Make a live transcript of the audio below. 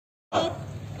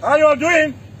How are you all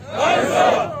doing? Hi,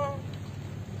 sir.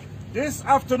 This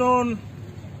afternoon,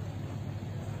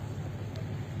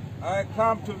 I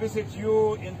come to visit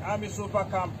you in Army Super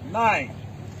Camp 9.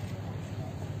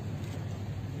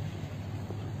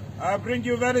 I bring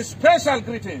you very special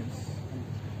greetings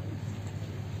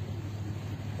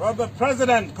from the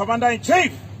President,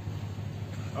 Commander-in-Chief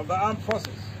of the Armed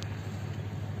Forces.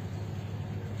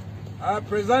 I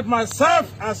present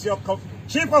myself as your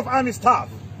Chief of Army Staff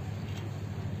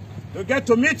to get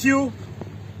to meet you,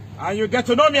 and you get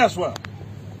to know me as well.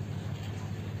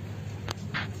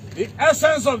 The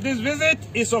essence of this visit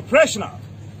is operational.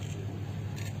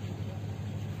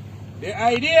 The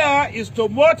idea is to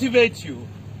motivate you.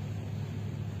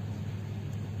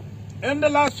 In the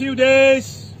last few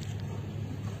days,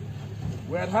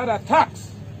 we had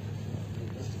attacks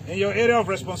in your area of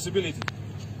responsibility.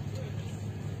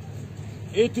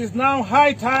 It is now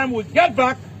high time we get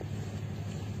back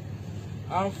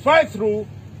and fight through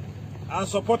and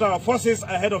support our forces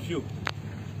ahead of you.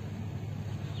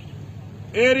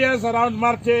 Areas around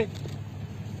Marte,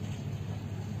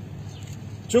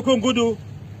 Chukungudu,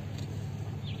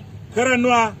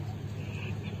 Kerenua,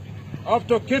 up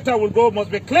to Kita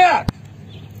must be cleared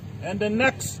in the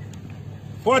next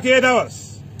 48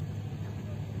 hours.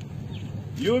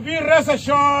 You'll be rest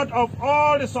assured of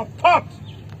all the support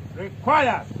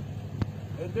required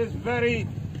in this very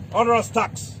onerous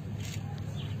task.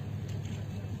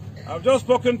 I've just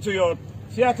spoken to your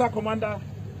theater commander,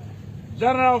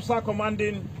 general officer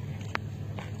commanding.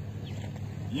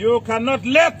 You cannot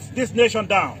let this nation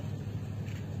down.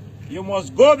 You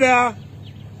must go there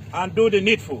and do the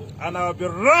needful, and I'll be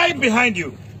right behind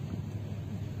you.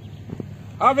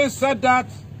 Having said that,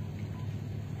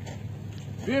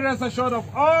 be rest assured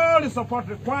of all the support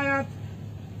required.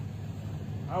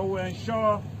 I will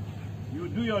ensure you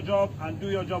do your job and do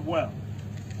your job well.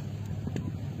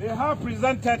 They have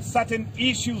presented certain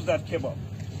issues that came up.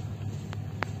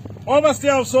 Overstay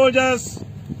of soldiers,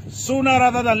 sooner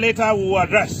rather than later, we will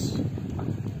address.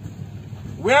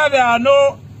 Where there are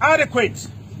no adequate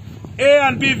A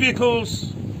and B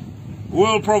vehicles, we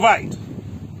will provide.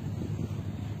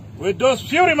 With those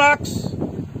few remarks,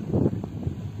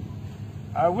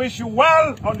 I wish you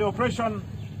well on the operation,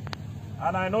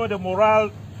 and I know the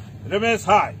morale remains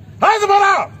high. How's the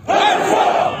morale?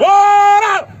 Morale!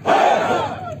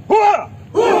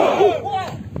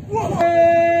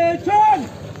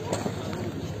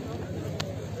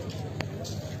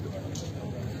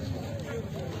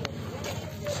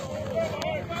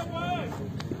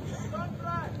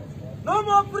 No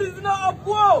more prisoner of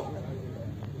war!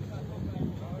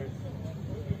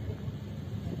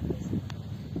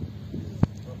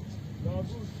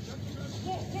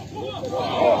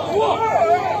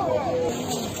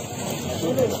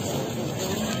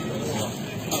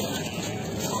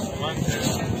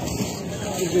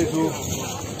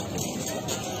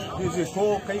 This is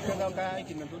so